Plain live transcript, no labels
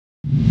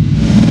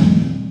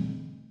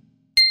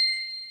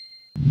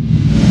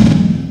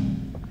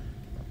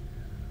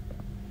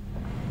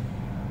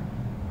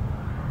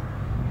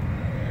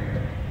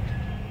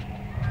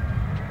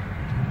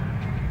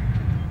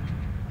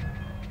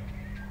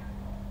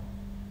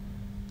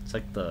It's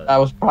like the... That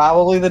was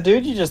probably the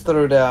dude you just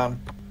threw down.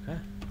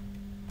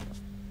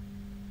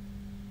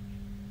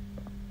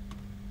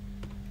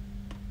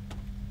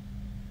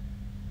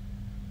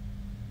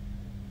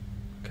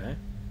 Okay.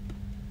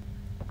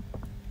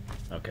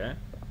 Okay.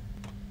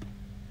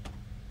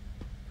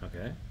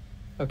 Okay.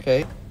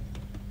 Okay.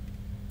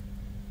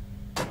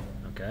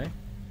 Okay.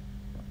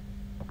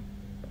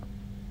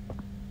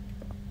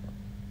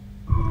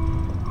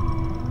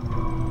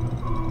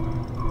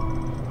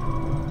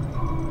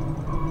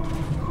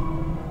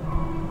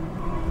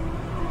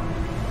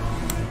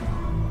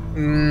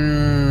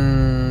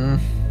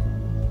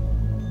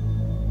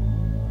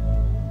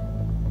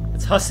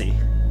 It's Hussy.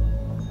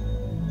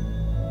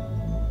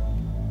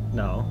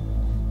 No.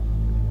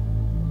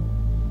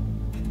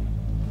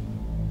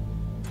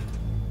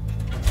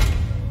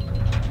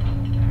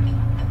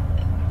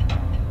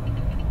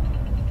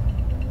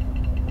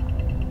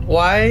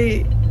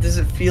 Why does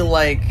it feel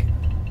like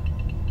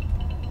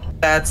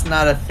that's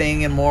not a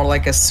thing and more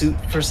like a suit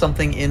for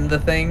something in the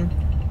thing?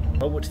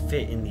 What would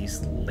fit in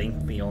these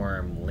lengthy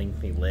arm,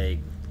 lengthy leg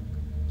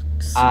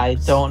suits? I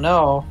don't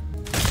know.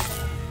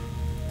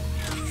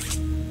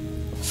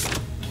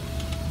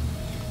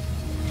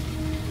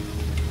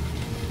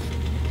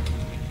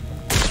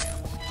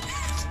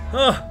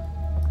 Huh.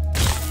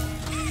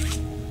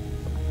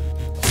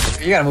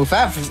 You gotta move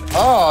fast.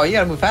 Oh, you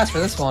gotta move fast for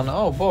this one.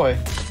 Oh boy.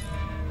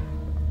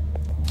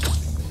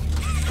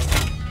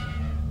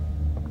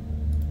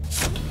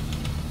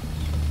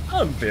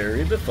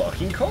 Unbury the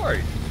fucking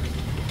card.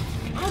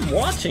 I'm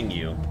watching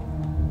you.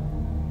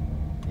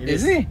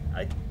 Is he?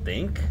 I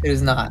think. It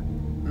is not.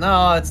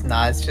 No, it's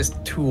not. It's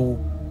just two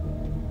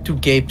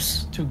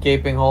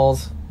gaping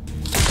holes.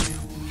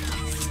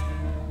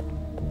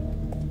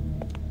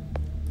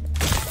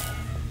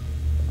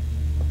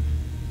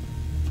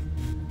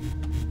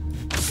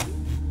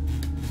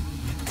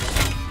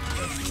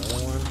 There's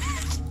another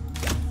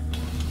one.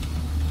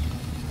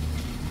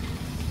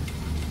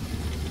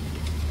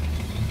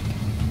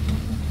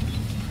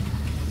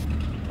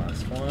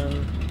 Last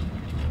one.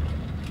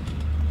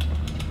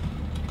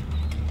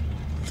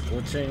 It's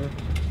glitching.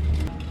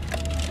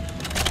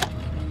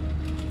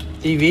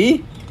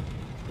 TV?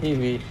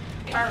 TV.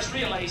 Cars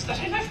realised that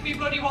I left my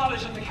bloody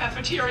wallet in the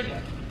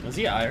cafeteria. Was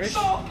he Irish?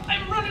 So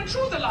I'm running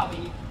through the lobby.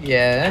 And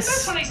that's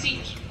Yes. when I see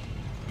it.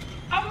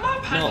 A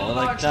mob handle No,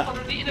 like lodged that.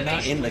 under the Not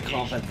innovation in the brigade.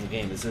 content of the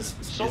game. Is this?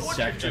 So Is what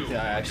Jack you do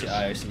actually is-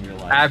 Irish in real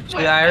life?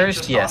 Actually Well, I Irish?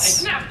 just Yes.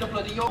 thought I snapped the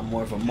bloody I'm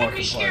more of a Let market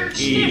me scared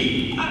player.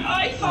 stiff.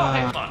 I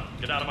thought Come on,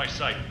 get out of my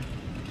sight.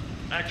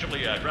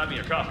 Actually, grab me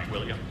a coffee,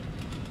 will you?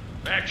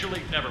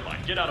 Actually, never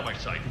mind. Get out of my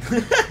sight.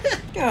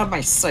 Get out of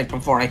my sight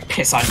before I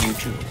piss on you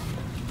two.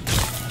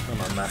 I'm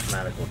a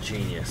mathematical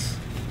genius.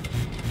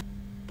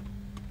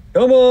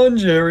 Come on,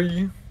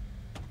 Jerry.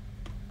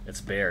 It's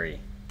Barry.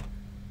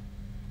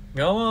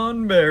 Come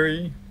on,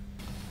 Barry.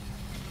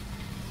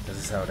 This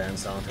is how it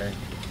ends, Dante.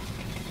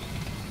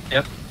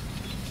 Yep.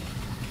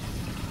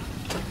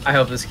 I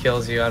hope this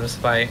kills you out of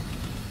spite.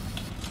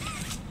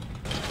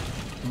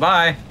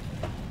 Bye.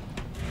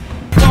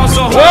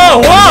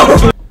 Whoa!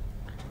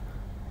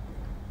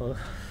 Whoa!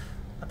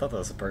 I thought that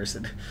was a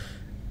person.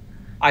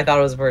 I thought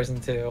it was a person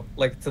too.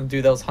 Like some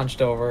dude that was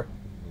hunched over.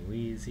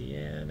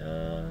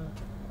 Louisiana,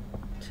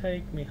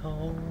 take me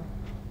home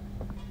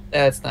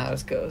That's not how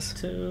this goes.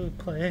 to a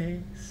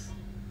place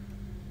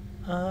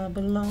I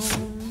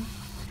belong.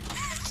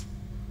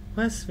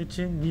 West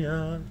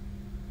Virginia.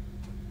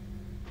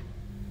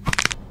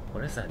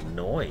 What is that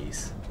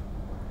noise?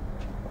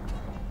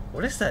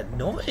 What is that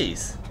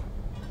noise?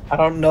 I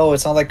don't know. It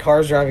sounds like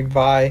cars driving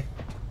by.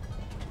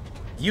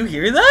 You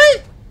hear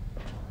that?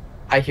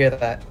 I hear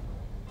that.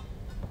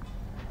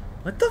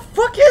 What the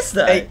fuck is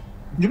that? Hey,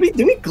 did we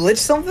glitch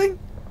something?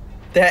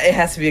 That it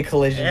has to be a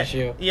collision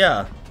issue.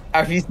 Yeah. I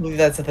refuse to believe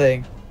that's a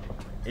thing.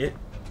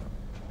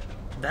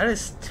 That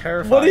is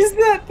terrifying. What is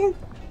that?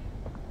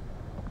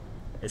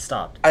 It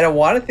stopped. I don't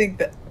want to think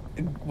that.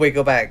 Wait,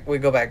 go back.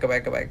 Wait, go back. Go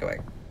back. Go back. Go back.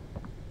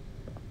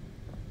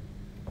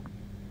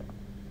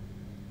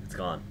 It's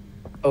gone.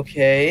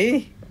 Okay.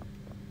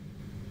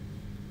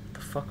 What the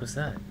fuck was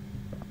that?